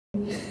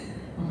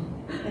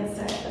Let's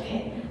start.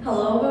 Okay.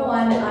 Hello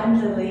everyone,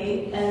 I'm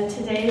Lily, and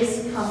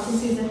today's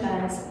competency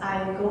defense,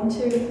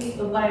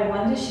 what I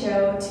want to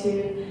show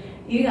to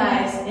you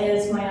guys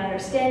is my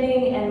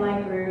understanding and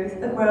my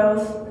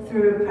growth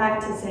through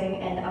practicing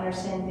and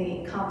understanding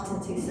the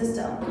competency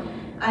system.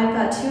 I've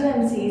got two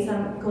MCs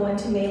I'm going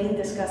to mainly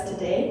discuss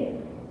today.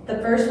 The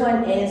first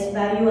one is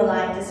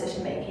value-aligned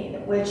decision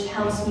making, which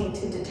helps me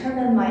to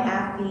determine my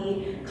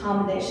AFB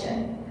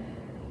combination.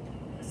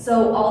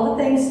 So all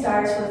the things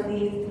starts with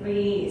the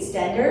three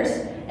standards,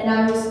 and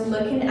I was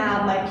looking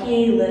at my PA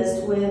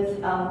list with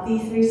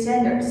these three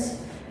standards.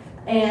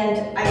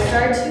 And I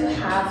started to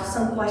have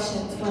some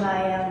questions when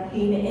I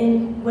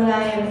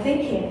am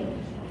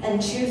thinking and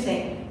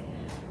choosing.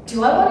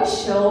 Do I want to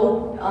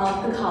show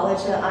the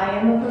college that I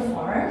am a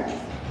performer?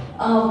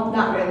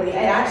 Not really.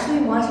 I actually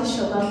want to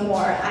show them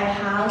more. I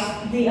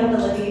have the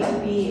ability to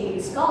be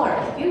a scholar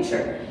in the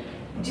future.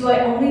 Do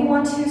I only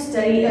want to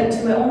study,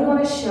 do I only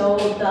want to show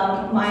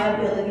them my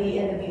ability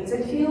in the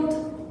music field?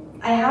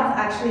 I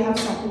actually have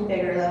something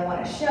bigger that I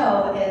want to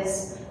show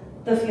is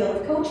the field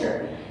of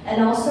culture.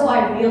 And also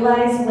I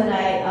realized when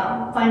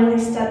I finally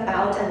step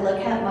out and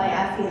look at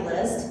my FE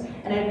list,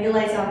 and I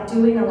realize I'm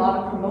doing a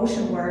lot of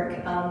promotion work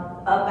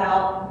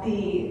about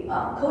the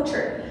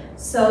culture.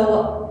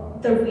 So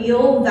the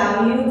real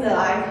value that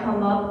I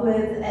come up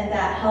with and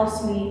that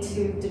helps me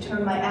to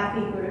determine my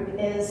FE group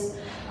is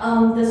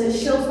it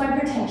shows my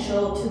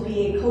potential to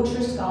be a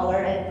culture scholar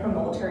and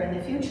promoter in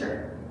the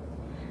future.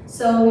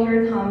 So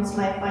here comes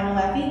my final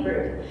FE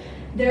group.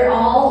 They're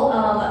all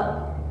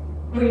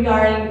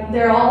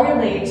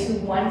related to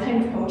one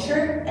kind of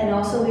culture, and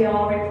also they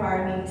all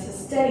require me to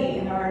study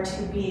in order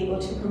to be able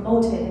to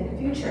promote it in the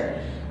future.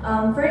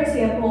 For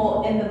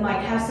example, in my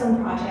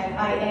capstone project,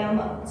 I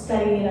am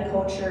studying a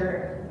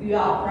culture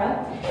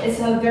opera. It's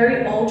a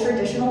very old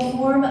traditional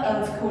form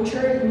of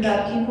culture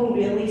that people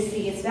really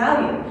see its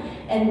value.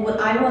 And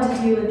what I want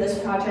to do in this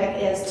project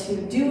is to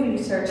do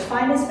research,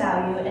 find its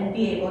value, and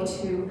be able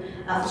to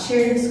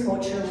share this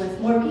culture with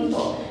more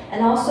people.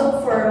 And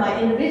also for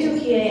my individual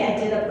PA, I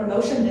did a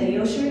promotion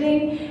video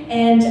shooting,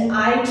 and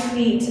I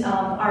treat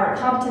our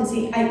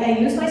competency, I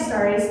use my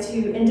stories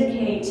to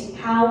indicate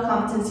how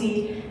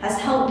competency has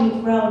helped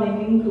me grow in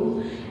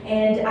Yungu.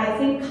 And I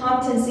think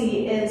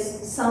competency is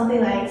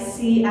something I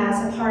see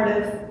as a part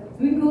of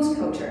Yungu's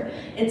culture.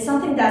 It's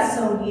something that's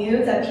so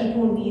new that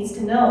people need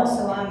to know.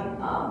 So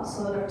I'm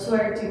sort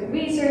of doing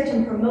research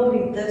and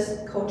promoting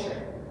this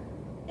culture.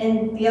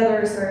 And the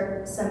others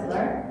are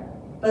similar,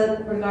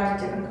 but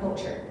regarding different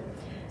culture.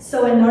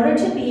 So in order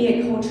to be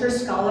a culture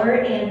scholar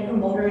and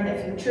promoter in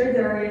the future,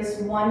 there is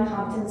one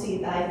competency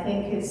that I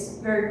think is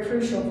very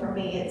crucial for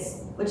me,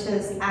 which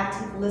is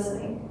active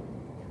listening.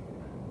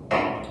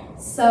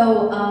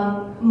 So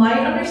my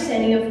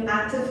understanding of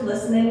active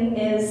listening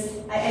is,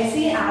 I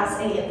see it as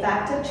an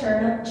effective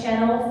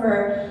channel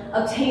for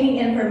obtaining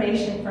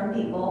information from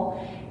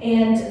people.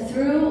 And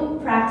through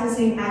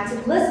practicing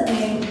active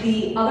listening,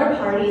 the other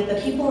party,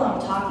 the people I'm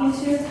talking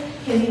to,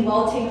 can be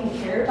well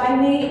taken care of by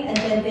me, and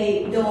then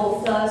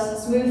they'll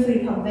thus smoothly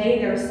convey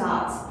their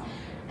thoughts.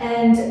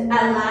 And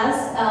at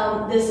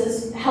last, this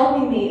is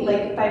helping me,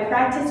 like by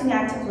practicing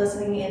active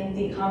listening in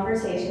the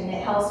conversation,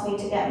 it helps me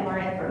to get more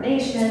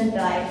information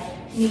that I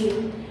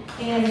need.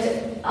 And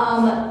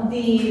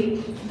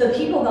the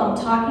people that I'm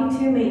talking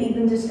to may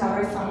even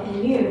discover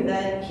something new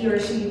that he or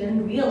she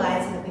didn't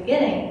realize in the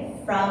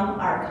beginning from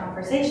our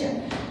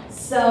conversation.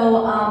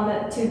 So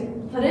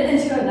to put it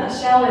into a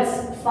nutshell,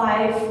 it's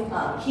 5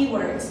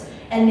 keywords.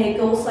 And it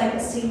goes like a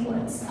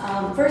sequence.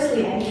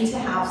 Firstly, I need to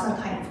have some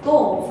kind of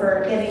goal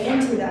for getting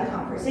into that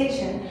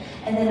conversation.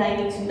 And then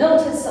I need to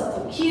notice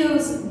subtle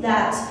cues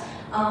that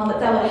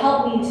will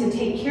help me to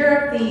take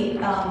care of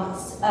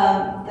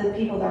the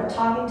people that are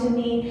talking to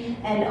me,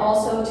 and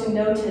also to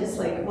notice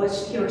like what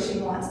he or she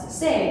wants to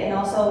say, and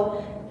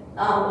also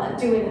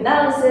doing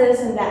analysis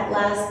and that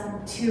last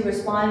to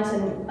respond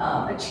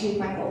and achieve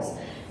my goals.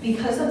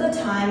 Because of the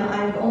time,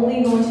 I'm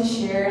only going to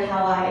share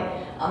how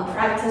I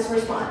practice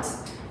response.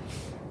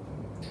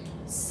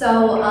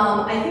 So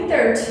I think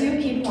there are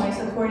 2 key points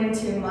according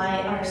to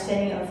my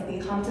understanding of the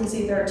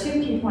competency. There are 2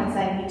 key points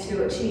I need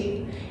to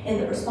achieve in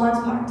the response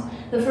part.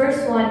 The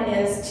first one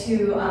is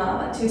to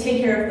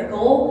take care of the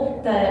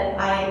goal that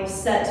I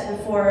set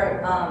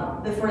before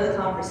the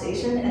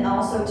conversation, and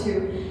also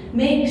to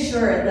make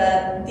sure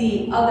that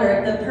the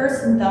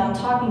person that I'm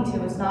talking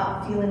to is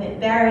not feeling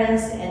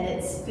embarrassed and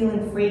it's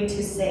feeling free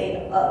to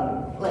say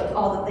like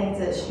all the things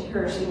that he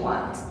or she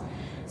wants.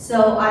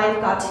 So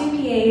I've got 2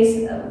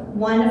 PAs,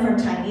 one from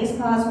Chinese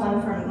class,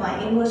 one from my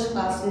English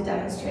class, to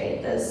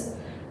demonstrate this,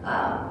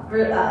 how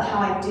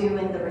I do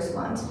in the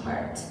response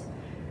part.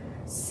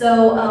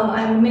 So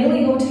I'm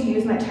mainly going to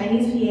use my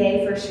Chinese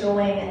PA for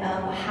showing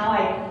how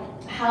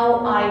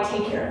I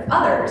take care of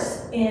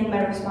others in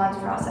my response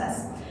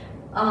process.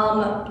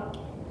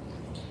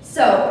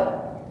 So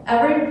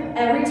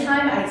every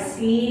time I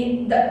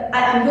see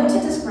I'm going to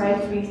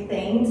describe 3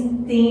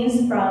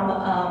 themes from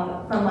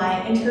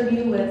my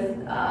interview with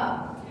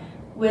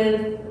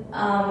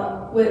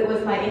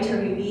with my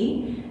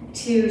interviewee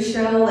to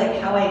show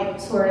like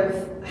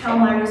how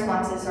my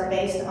responses are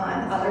based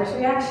on others'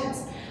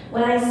 reactions.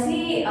 When I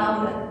see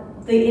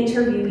the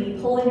interviewee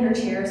pulling her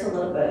chairs a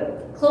little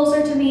bit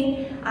closer to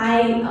me,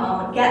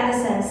 I get the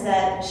sense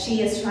that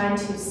she is trying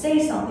to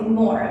say something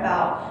more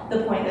about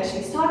the point that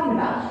she's talking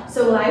about.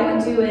 So what I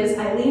would do is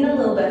I lean a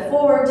little bit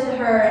forward to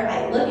her,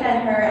 I look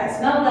at her, I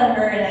smell at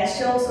her, and I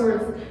show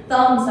sort of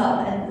thumbs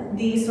up and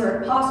these sort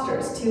of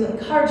postures to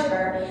encourage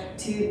her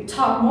to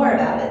talk more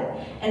about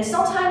it. And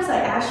sometimes I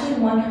actually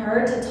want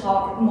her to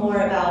talk more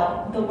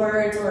about the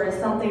words or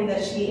something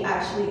that she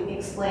actually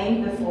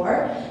explained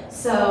before.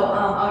 So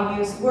I'll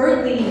use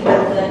word leading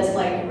methods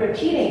like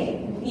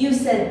repeating, you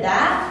said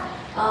that,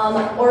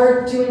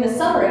 or doing a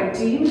summary,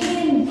 do you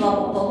mean blah,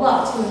 blah, blah,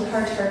 blah, to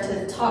encourage her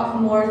to talk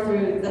more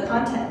through the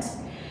content.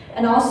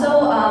 And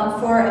also,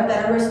 for a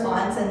better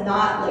response and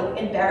not like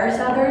embarrass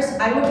others,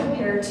 I would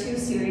prepare 2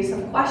 series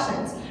of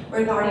questions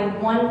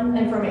regarding one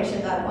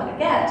information that I want to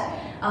get,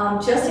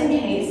 just in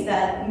case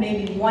that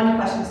maybe one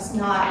question is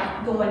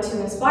not going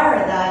to inspire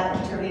that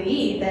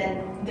interviewee,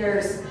 then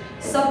there's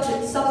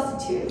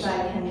substitute that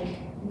I can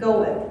go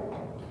with.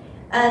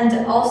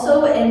 And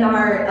also in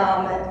our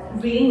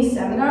reading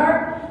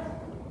seminar,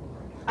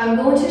 I'm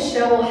going to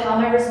show how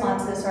my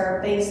responses are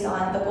based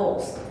on the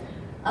goals.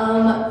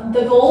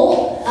 The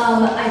goal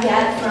I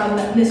get from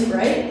Ms.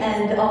 Wright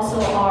and also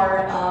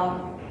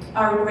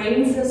our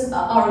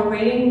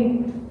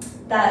grading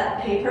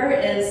that paper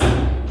is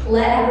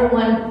let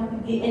everyone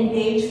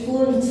engage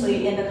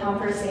fluently in the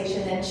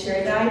conversation and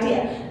share their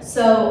idea.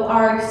 So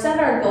our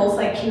seminar goals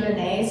like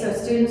Q&A, so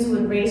students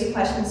would raise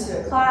questions to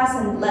the class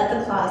and let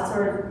the class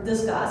sort of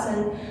discuss,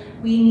 and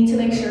we need to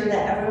make sure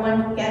that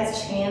everyone gets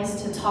a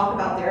chance to talk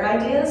about their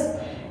ideas.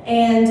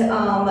 And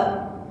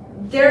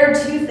there are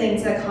 2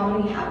 things that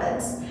commonly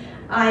happens.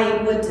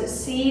 I would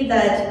see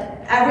that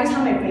every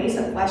time I raise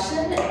a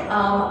question,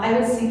 I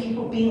would see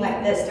people being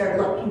like this. They're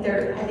looking,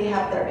 they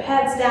have their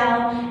heads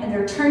down and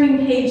they're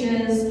turning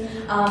pages,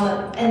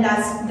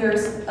 and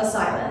there's a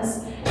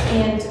silence.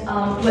 And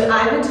what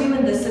I would do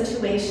in this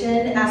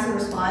situation as a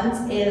response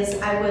is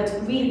I would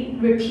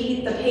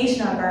repeat the page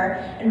number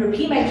and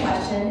repeat my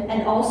question,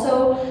 and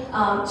also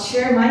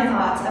share my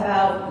thoughts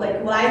about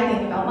like what I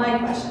think about my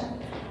question.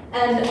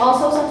 And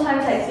also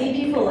sometimes I see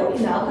people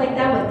looking up like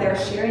that when they're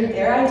sharing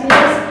their ideas,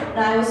 and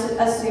I always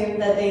assume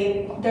that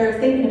they're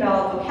thinking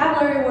about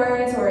vocabulary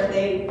words, or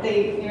they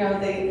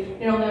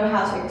don't know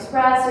how to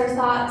express their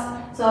thoughts.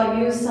 So I'll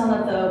use some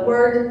of the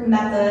word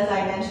methods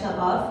I mentioned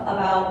above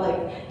about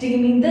like, do you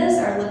mean this,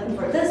 or looking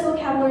for this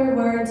vocabulary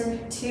words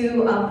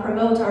to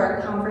promote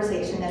our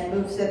conversation and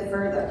moves it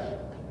further.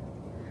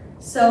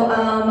 So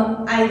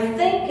I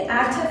think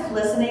active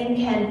listening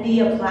can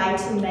be applied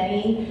to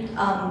many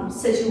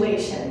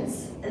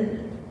situations,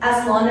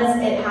 as long as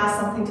it has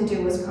something to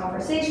do with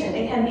conversation.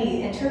 It can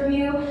be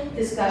interview,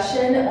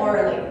 discussion,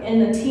 or like in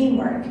the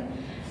teamwork.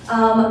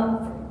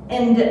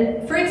 And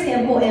for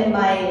example, in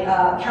my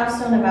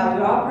capstone about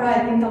your opera,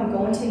 I think I'm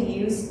going to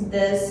use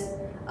this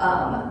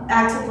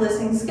active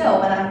listening skill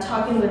when I'm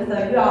talking with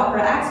the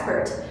opera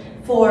expert,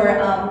 for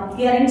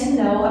getting to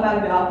know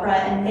about your opera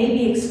and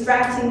maybe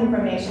extracting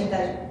information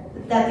that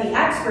the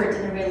expert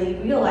didn't really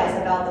realize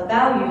about the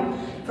value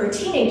for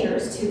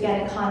teenagers to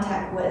get in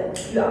contact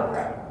with your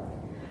opera.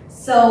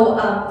 So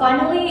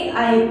finally,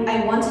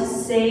 I want to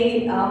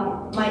say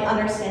my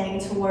understanding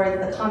toward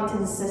the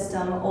competency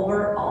system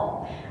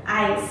overall.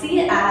 I see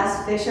it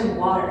as fish and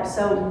water.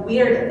 So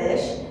we are the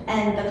fish,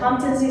 and the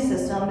competency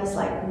system is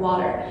like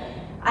water.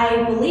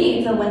 I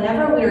believe that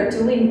whenever we are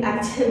doing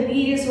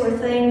activities or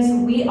things,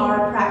 we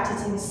are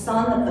practicing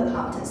some of the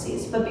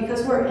competencies, but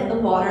because we're in the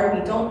water,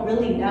 we don't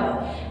really know.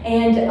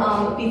 And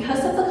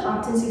because of the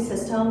competency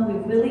system, we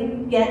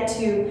really get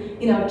to,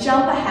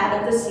 jump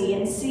ahead of the sea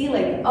and see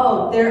like,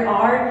 oh, there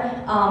are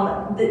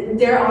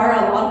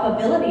a lot of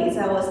abilities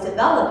I was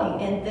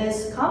developing in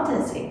this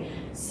competency.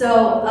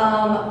 So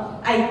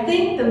I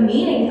think the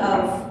meaning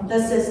of the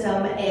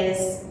system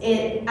is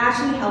it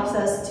actually helps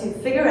us to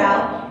figure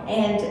out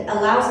and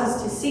allows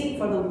us to seek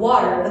for the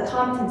water, the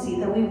competency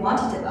that we want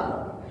to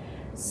develop.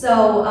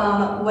 So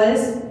what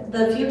is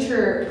the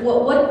future,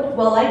 what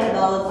will I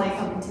develop my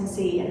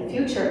competency in the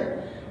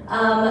future?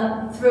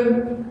 As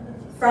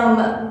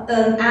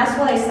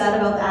what I said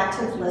about the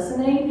active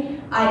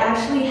listening, I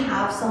actually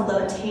have some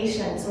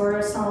limitations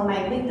or some of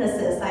my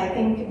weaknesses I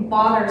think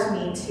bothers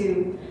me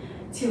to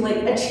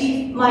like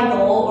achieve my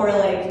goal, or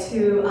like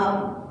to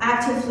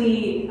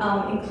actively,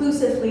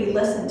 inclusively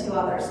listen to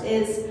others,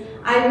 is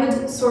I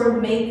would sort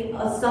of make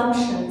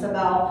assumptions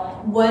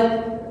about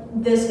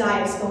what this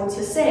guy is going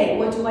to say.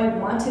 What do I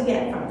want to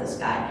get from this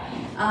guy?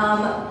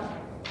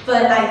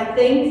 But I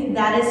think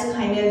that is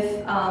kind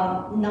of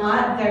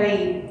not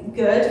very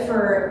good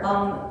for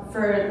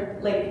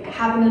like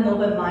having an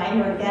open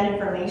mind or get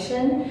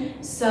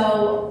information.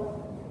 So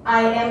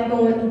I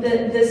am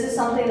this is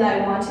something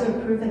that I want to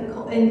improve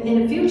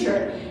in the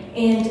future.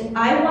 And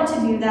I want to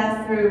do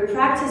that through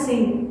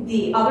practicing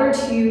the other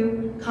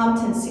 2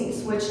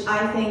 competencies, which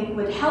I think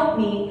would help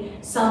me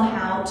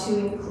somehow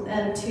to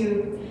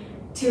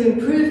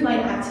improve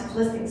my active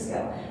listening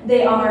skill.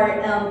 They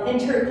are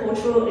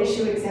intercultural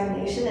issue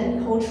examination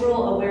and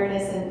cultural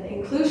awareness and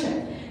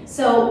inclusion.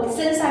 So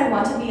since I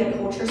want to be a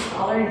culture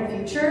scholar in the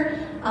future,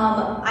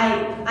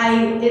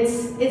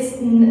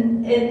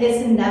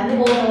 it's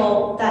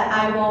inevitable that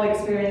I will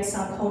experience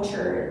some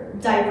culture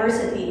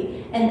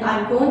diversity, and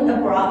I'm going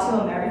abroad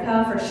to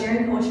America for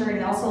sharing culture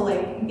and also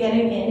like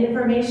getting in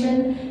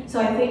information. So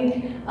I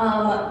think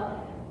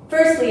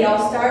firstly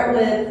I'll start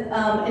with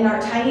in our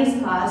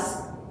Chinese class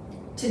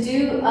to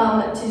do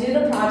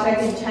the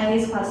project in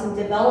Chinese class and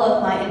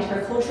develop my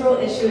intercultural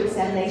issue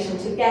examination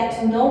to get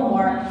to know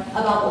more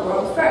about the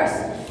world first.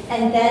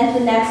 And then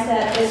the next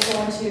step is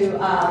going to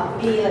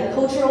be like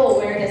cultural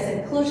awareness and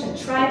inclusion.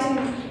 Try to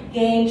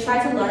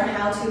learn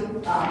how to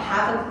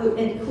have an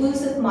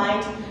inclusive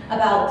mind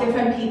about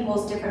different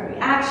people's different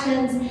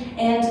reactions,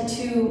 and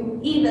to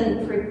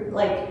even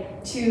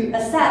to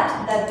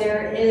accept that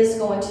there is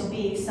going to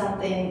be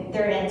something,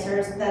 their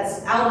answers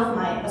that's out of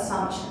my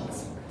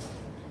assumptions.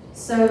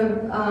 So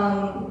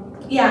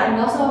yeah,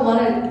 and also I want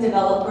to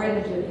develop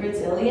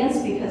resilience,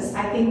 because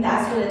I think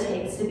that's what it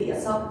takes to be a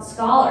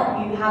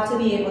scholar. You have to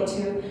be able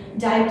to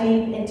dive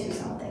deep into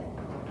something.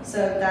 So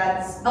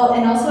that's, oh,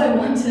 and also I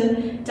want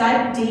to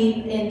dive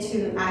deep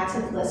into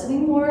active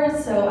listening more.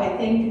 So I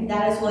think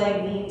that is what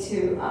I need to,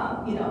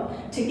 you know,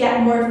 to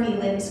get more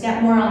feelings,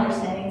 get more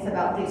understandings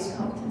about this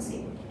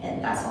competency.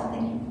 And that's all,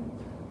 thank you.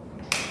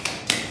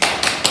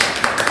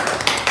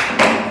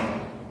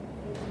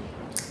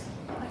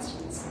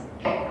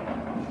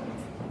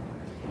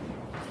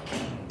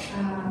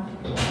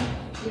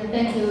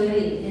 Thank you,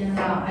 Lily, and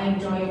I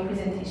enjoy your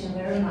presentation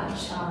very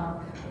much.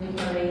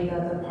 Particularly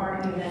the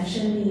part you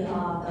mentioned, your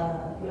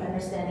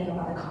understanding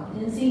about the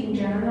competency in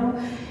general.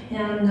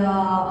 And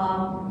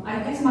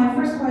I guess my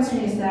first question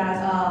is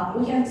that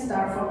we can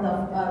start from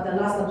the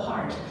last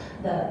part,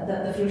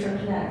 the future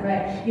plan,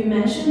 right? You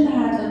mentioned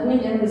that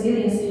grit and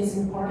resilience is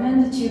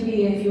important to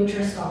be a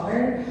future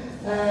scholar.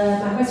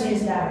 My question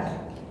is that,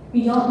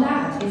 beyond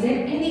that, is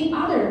there any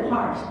other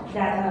part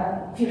that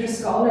a future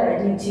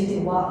scholar needs to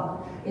develop?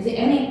 Is there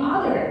any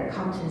other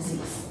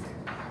competencies?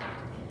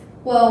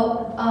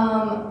 Well,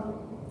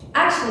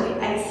 actually,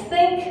 I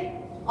think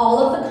all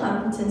of the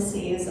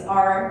competencies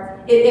are,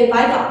 if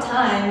I got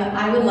time,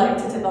 I would like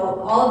to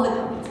develop all of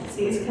the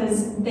competencies,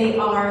 because they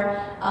are,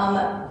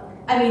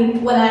 I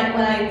mean, when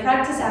I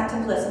practice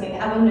active listening,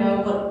 I will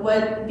know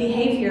what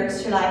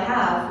behaviors should I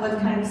have, what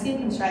kind of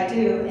sequence should I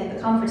do in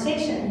the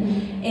conversation.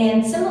 Mm-hmm.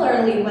 And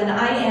similarly, when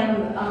I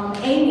am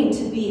aiming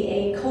to be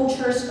a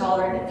culture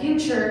scholar in the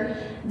future,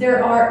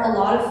 there are a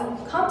lot of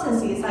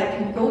competencies I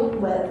can go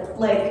with,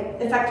 like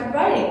effective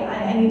writing.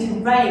 I need to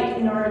write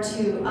in order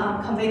to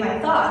convey my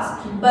thoughts.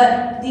 Mm-hmm.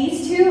 But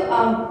these two,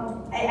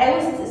 I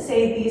always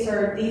say these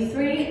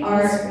three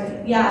are,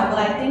 yeah, what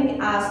I think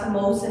as the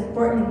most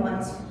important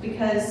ones,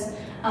 because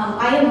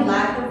I am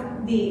lack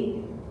of the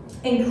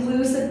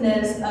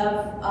inclusiveness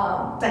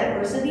of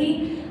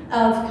diversity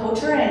of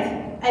culture,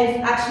 and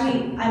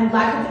I'm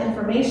lack of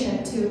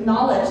information to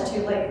knowledge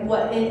to like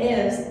what it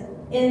is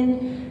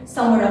in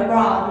somewhere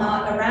abroad,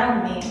 not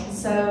around me.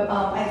 So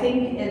I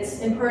think it's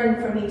important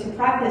for me to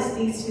practice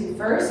these two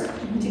first,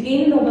 to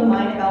gain an open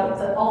mind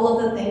about all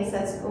of the things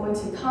that's going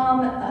to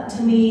come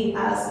to me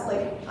as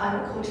like I'm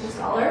a culture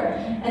scholar.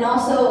 And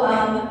also,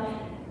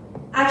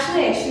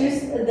 actually I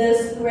choose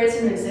this grit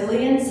and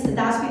resilience.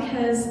 That's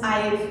because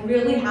I've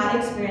really had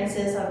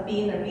experiences of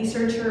being a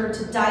researcher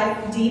to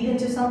dive deep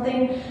into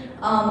something.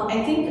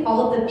 I think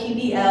all of the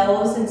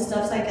PBLs and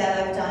stuff like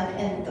that I've done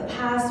in the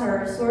past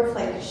are sort of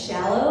like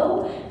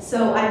shallow.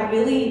 So I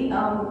really,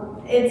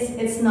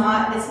 it's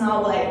not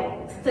what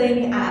I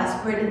think as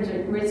grit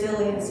and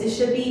resilience. It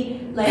should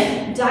be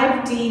like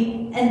dive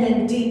deep and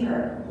then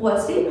deeper.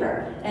 What's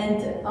deeper?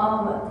 And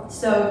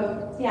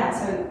so yeah,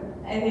 so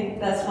I think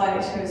that's why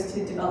I chose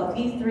to develop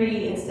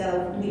E3 instead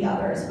of the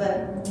others.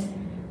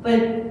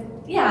 But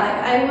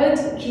yeah, I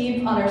would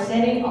keep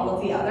understanding all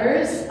of the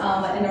others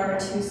in order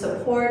to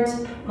support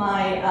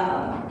my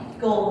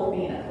goal of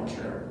being a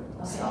culture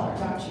scholar.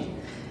 Got you.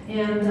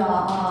 And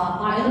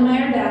I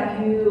admire that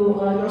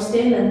your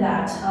statement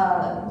that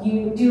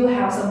you do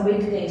have some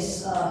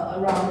weakness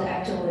around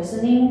active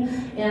listening,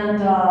 and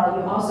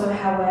you also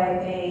have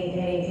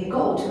a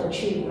goal to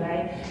achieve,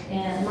 right?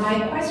 And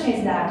my question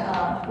is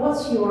that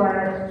what's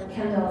your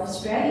kind of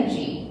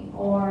strategy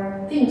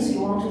or things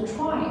you want to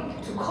try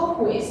to cope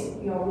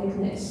with your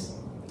weakness?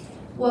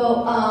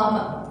 Well,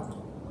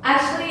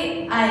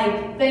 actually,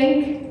 I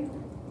think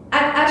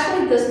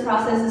this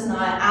process is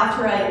not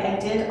after I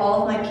did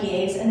all of my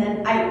PAs and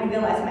then I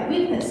realized my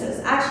weaknesses.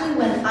 Actually,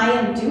 when I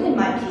am doing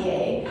my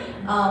PA,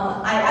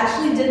 I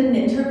actually did an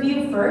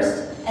interview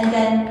first, and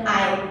then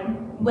I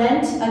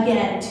went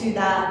again to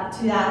that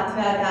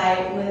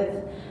guy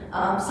with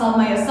some of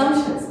my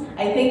assumptions.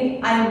 I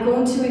think I am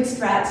going to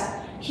extract.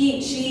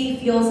 She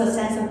feels a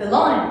sense of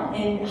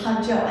belonging in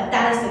Hangzhou, and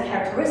that is the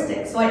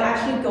characteristic. So I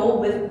actually go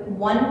with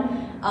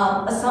one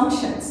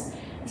assumptions.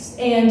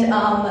 And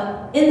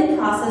in the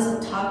process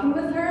of talking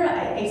with her,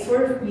 I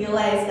sort of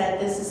realized that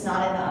this is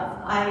not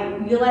enough. I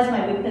realized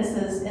my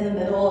weaknesses in the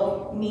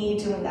middle of me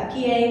doing that PA,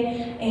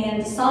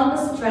 and some of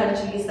the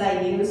strategies that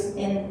I use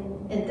in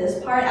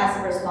this part as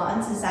a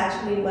response is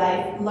actually what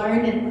I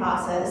learned in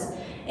process,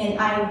 and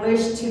I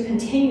wish to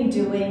continue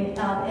doing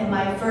in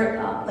my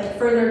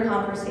further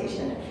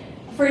conversation.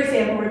 For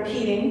example,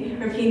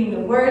 repeating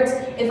the words.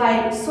 If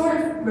I sort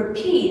of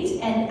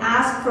repeat and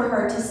ask for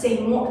her to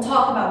say more,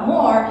 talk about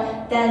more,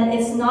 then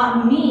it's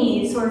not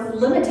me sort of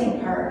limiting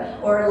her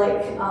or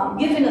like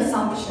giving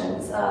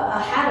assumptions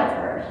ahead of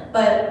her,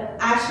 but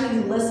actually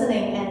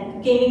listening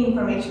and gaining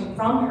information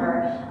from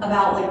her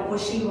about like what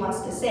she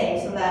wants to say,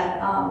 so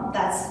that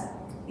that's,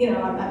 you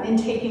know, I'm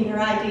intaking her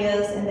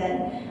ideas and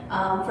then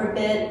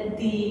forbid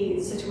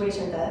the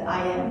situation that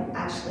I am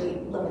actually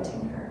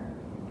limiting her.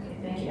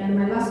 Thank you. And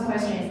my last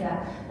question is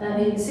that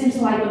it seems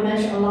like you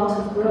mentioned a lot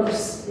of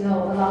growth, you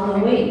know, along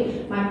the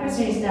way. My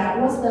question is that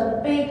what's the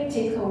big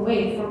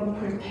takeaway from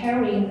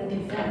preparing the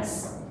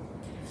defense?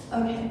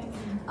 Okay.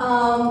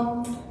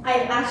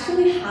 I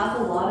actually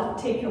have a lot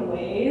of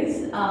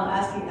takeaways,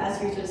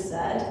 as you just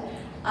said.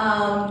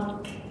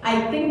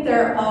 I think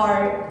there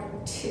are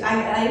two.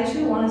 I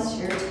actually want to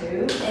share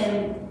two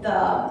in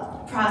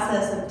the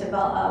process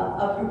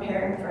of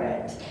preparing for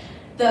it.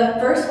 The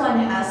first one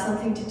has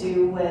something to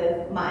do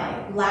with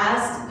my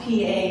last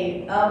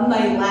PA,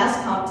 my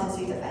last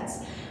competency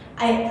defense.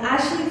 I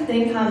actually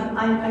think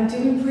I'm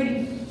doing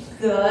pretty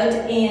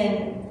good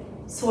in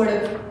sort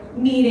of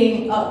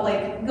meeting up,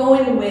 like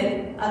going with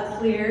a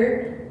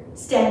clear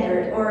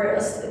standard or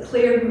a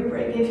clear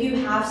rubric. If you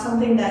have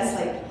something that's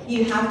like,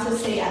 you have to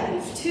say at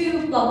least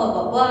 2, blah, blah,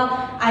 blah,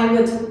 blah, I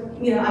would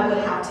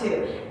have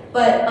to.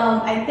 But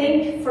I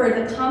think for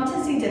the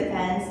competency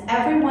defense,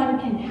 everyone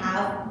can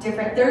have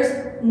different,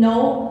 there's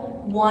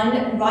no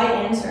one right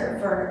answer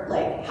for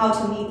like how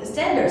to meet the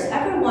standards.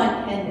 Everyone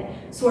can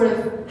sort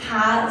of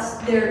has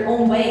their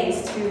own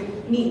ways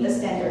to meet the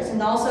standards.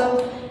 And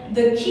also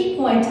the key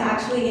point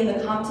actually in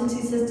the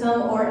competency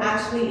system or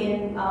actually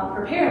in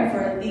preparing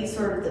for these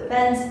sort of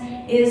defense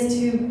is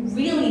to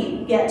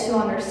really get to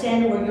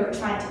understand what you're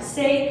trying to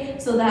say,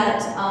 so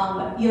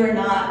that you're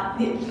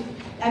not,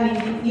 I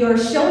mean, you're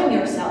showing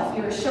yourself,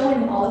 you're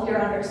showing all of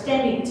your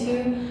understanding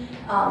to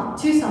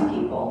some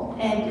people,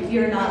 and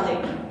you're not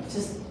like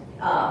just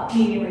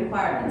meeting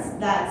requirements.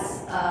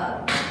 That's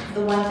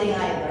the one thing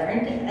I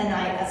learned and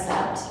I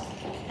accept.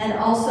 And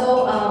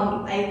also,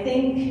 I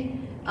think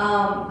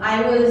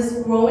I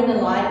was growing a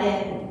lot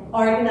in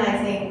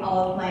organizing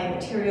all of my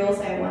materials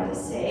I want to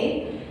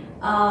say.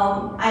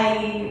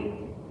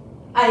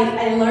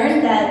 I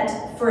learned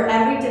that for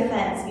every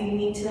defense, you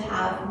need to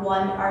have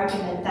one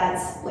argument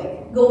that's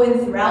like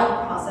going throughout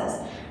the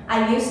process.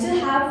 I used to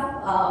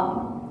have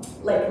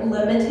like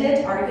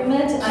limited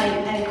argument.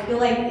 I feel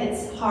like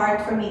it's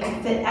hard for me to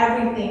fit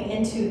everything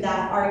into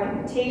that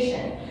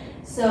argumentation.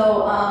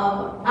 So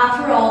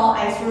after all,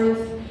 I sort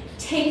of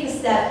take a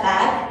step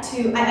back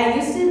to, I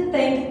used to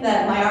think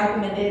that my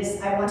argument is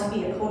I want to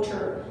be a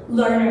culture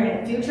learner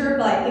in the future,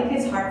 but I think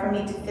it's hard for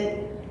me to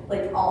fit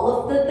like all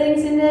of the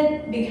things in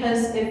it,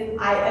 because if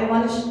I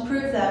want to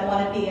prove that I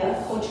want to be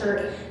a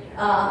culture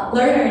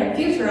learner in the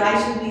future, I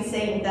should be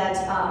saying that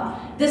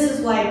this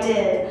is what I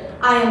did,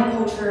 I am a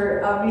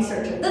culture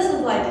researcher, this is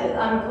what I did,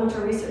 I'm a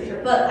culture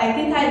researcher. But I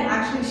think I'm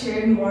actually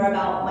sharing more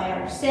about my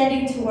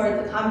understanding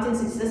toward the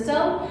competency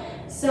system.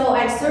 So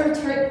I sort of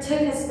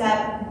took a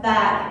step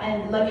back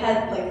and look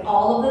at like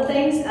all of the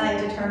things, and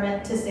I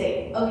determined to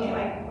say, okay,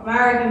 my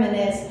argument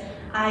is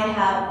I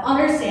have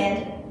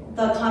understand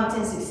the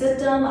competency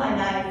system,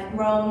 and I've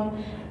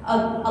grown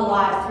a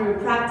lot through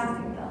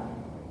practicing them.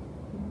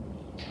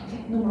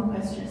 Okay, no more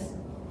questions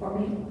for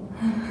me.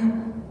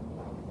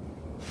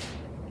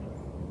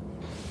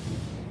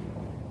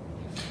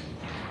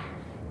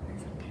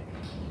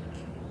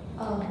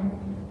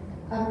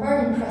 I'm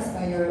very impressed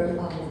by your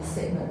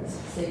statement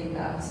saying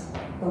that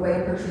the way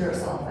you portray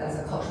yourself as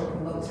a cultural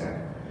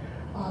promoter.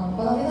 But I'm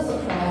a little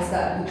surprised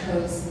that you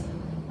chose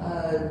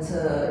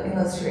to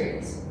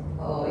illustrate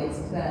or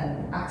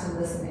explain active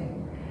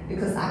listening,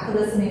 because active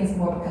listening is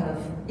more kind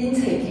of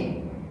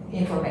intaking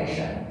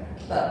information.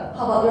 But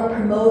how about you're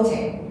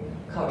promoting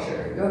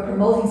culture? You're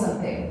promoting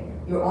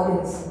something your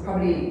audience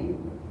probably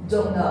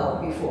don't know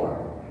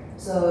before.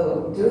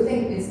 So do you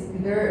think is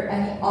there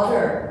any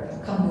other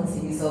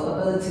competencies or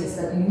abilities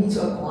that you need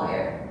to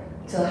acquire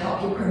to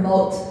help you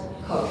promote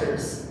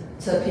cultures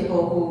to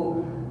people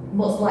who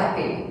most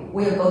likely,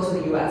 when you go to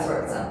the US,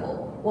 for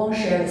example, won't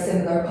share the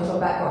similar cultural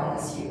background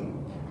as you?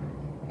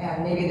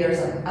 And maybe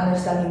there's like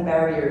understanding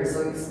barriers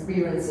or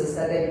experiences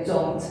that they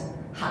don't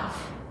have.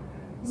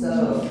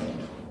 So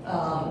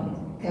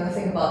can you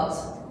think about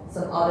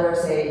some other,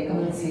 say,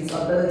 competencies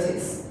or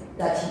abilities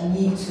that you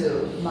need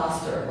to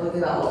master or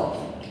develop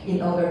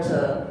in order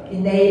to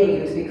enable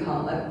you to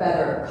become a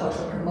better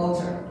cultural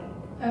promoter?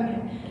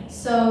 Okay,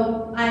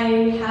 so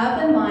I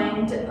have in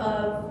mind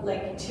of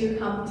like 2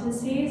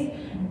 competencies.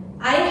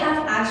 I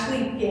have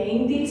actually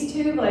gained these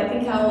two, but I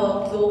think I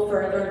will go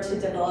further to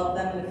develop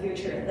them in the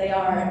future. They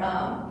are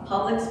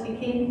public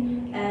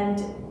speaking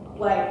and,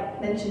 like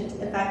mentioned,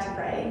 effective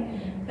writing.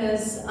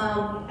 Because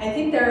I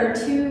think there are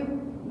two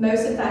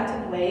most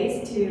effective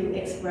ways to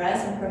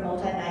express and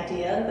promote an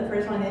idea. The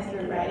first one is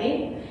through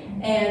writing.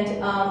 And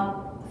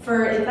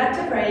for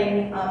effective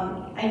writing,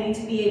 I need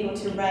to be able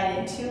to write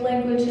in 2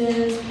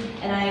 languages,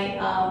 and I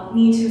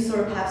need to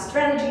sort of have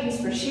strategies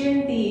for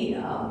sharing the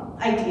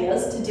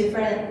ideas to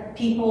different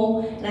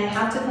people, and I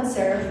have to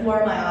consider who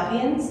are my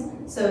audience.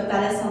 So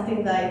that is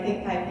something that I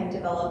think I can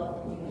develop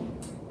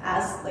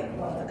as like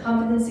one of the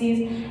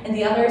competencies. And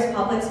the other is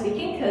public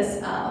speaking,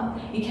 because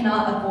you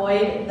cannot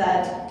avoid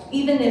that.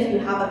 Even if you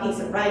have a piece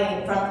of writing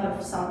in front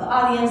of some of the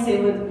audience, they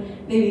would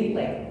maybe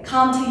like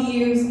come to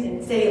you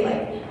and say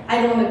like,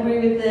 I don't agree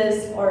with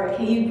this, or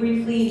can you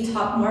briefly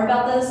talk more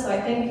about this? So I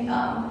think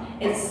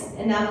it's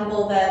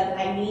inevitable that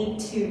I need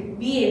to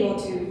be able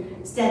to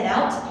stand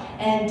out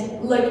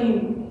and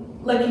looking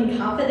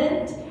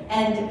confident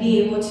and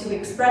be able to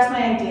express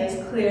my ideas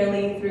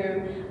clearly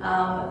through,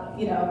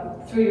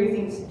 through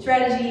using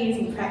strategies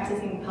and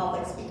practicing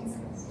public speaking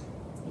skills.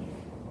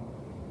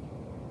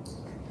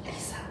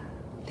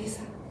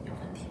 Lisa, 有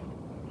问题吗？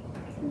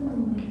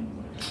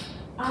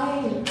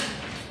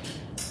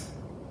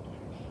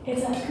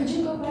 Could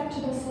you go back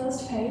to the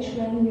first page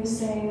when you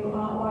say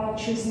while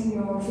choosing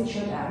your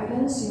featured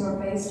evidence, you're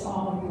based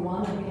on you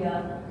want to be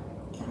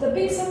the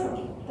big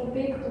circle, the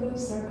big blue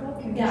circle?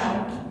 Can you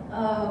show?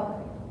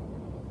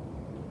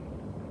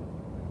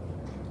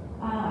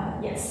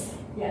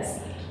 Yes.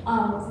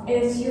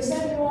 Is you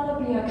said you want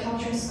to be a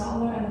culture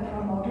scholar and a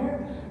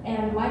promoter,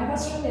 and my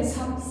question is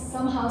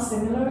somehow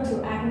similar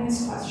to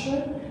Agnes'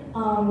 question.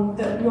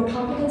 Your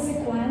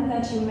competency plan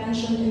that you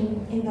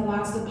mentioned in the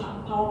last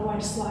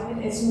PowerPoint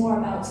slide is more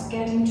about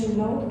getting to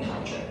know the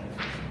culture,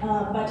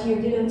 but you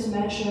didn't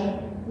mention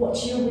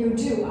what you will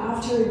do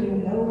after you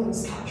know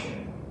this culture.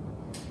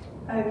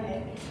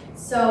 Okay,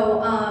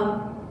 so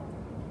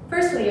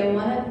firstly, I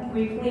want to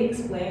briefly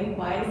explain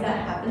why is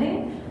that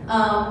happening,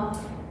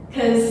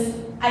 because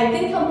I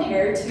think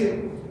compared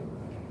to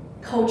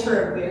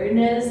culture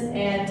awareness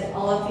and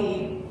all of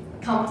the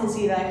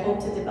competency that I hope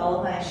to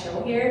develop and I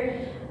show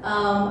here,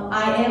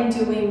 I am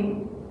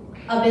doing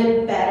a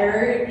bit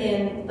better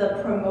in the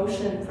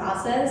promotion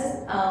process,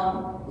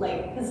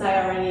 because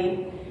I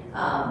already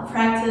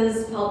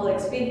practice public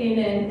speaking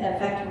and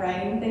effective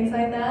writing, things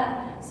like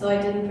that. So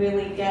I didn't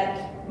really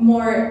get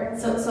more.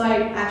 So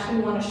I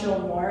actually want to show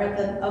more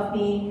of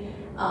me,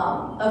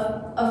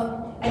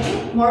 I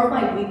think more of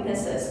my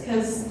weaknesses,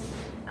 because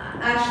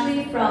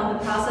actually from the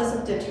process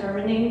of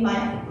determining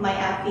my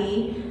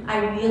FE, I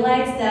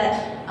realized that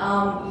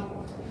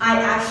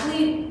I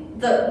actually.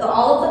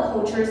 All of the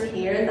cultures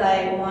here that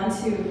I want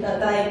to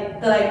that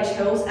I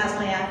chose as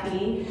my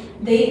FE,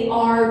 they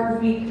are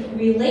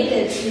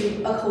related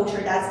to a culture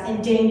that's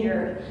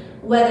endangered,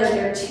 whether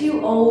they're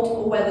too old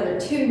or whether they're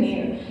too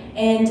new.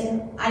 And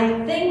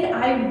I think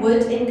I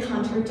would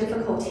encounter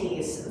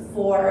difficulties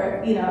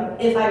for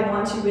if I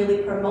want to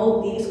really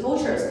promote these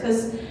cultures,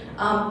 because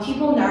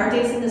people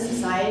nowadays in the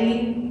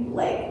society,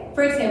 like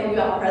for example, Yu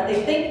opera,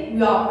 they think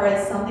Yu opera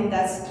is something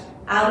that's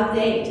out of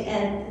date,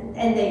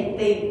 and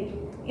they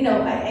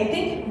I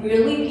think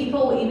really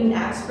people, even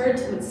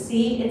experts, would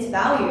see its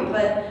value,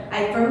 but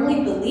I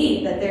firmly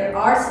believe that there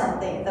are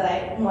something that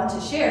I want to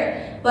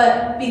share.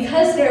 But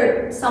because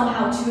they're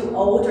somehow too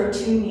old or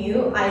too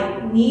new, I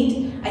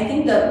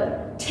think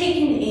the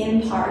taking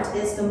in part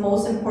is the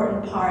most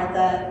important part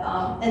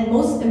and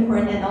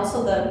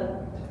also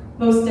the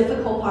most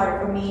difficult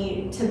part for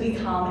me to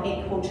become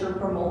a culture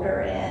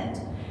promoter and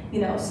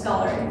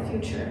scholar in the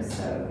future.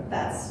 So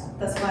that's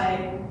why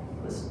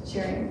I was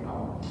sharing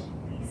all of these.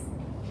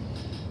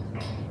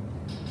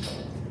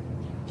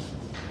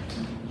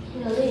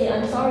 Lee,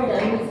 I'm sorry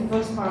that I missed the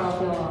first part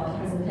of your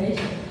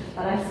presentation,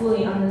 but I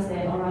fully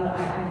understand, or rather,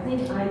 I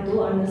think I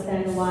do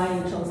understand why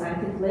you chose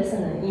active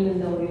listening, even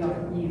though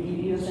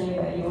you're saying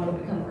that you want to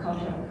become a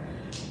culture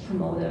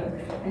promoter.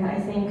 And I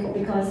think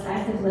because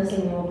active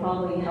listening will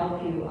probably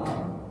help you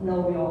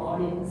know your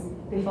audience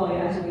before you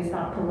actually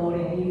start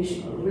promoting, and you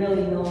should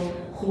really know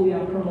who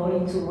you're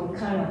promoting to, what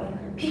kind of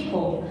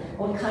people,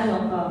 what kind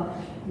of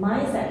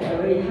mindset you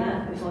already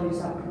have before you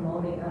start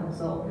promoting them.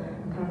 So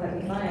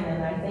perfectly fine,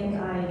 and I think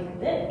I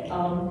did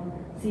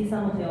see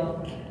some of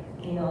your,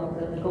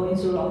 the going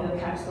through of your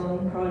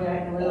capstone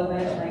project a little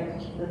bit,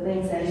 like the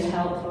things that you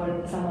helped for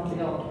some of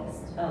your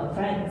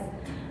friends.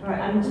 All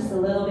right, I'm just a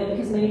little bit,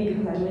 because I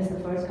missed the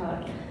first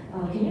part.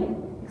 Can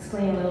you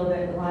explain a little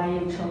bit why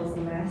you chose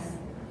mass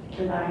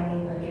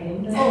designing a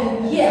game?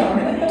 Oh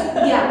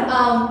yeah,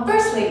 yeah.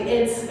 Firstly,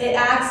 it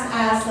acts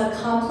as a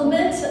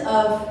complement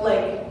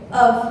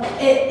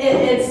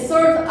it's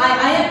sort of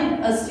I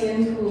am a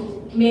student who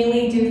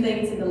mainly do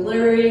things in the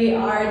literary,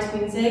 art,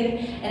 music,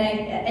 and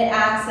it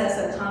acts as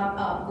a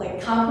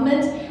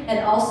complement. And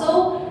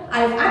also,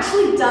 I've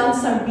actually done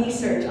some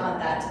research on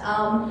that.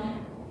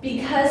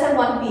 because I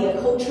want to be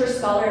a culture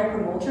scholar and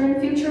promoter in the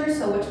future,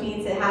 so which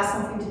means it has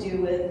something to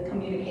do with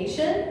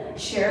communication,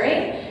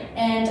 sharing,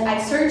 and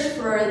I searched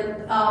for,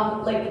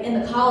 like in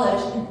the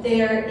college,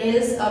 there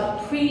is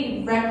a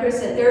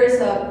prerequisite, there is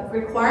a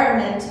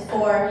requirement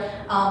for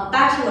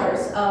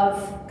bachelors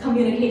of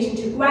communication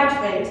to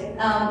graduate.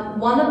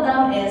 One of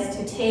them is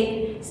to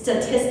take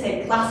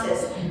statistic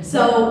classes.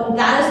 So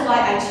that is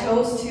why I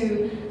chose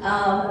to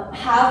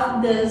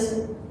have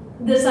this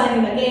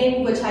designing a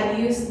game which I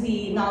use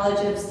the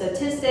knowledge of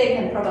statistic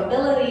and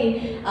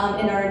probability in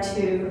order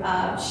to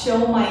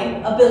show my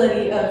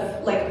ability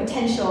of like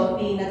potential of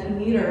being a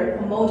commuter,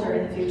 promoter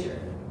in the future.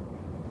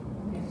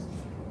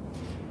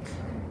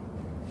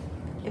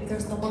 If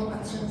there's no more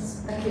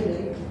questions, thank you,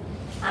 Lily.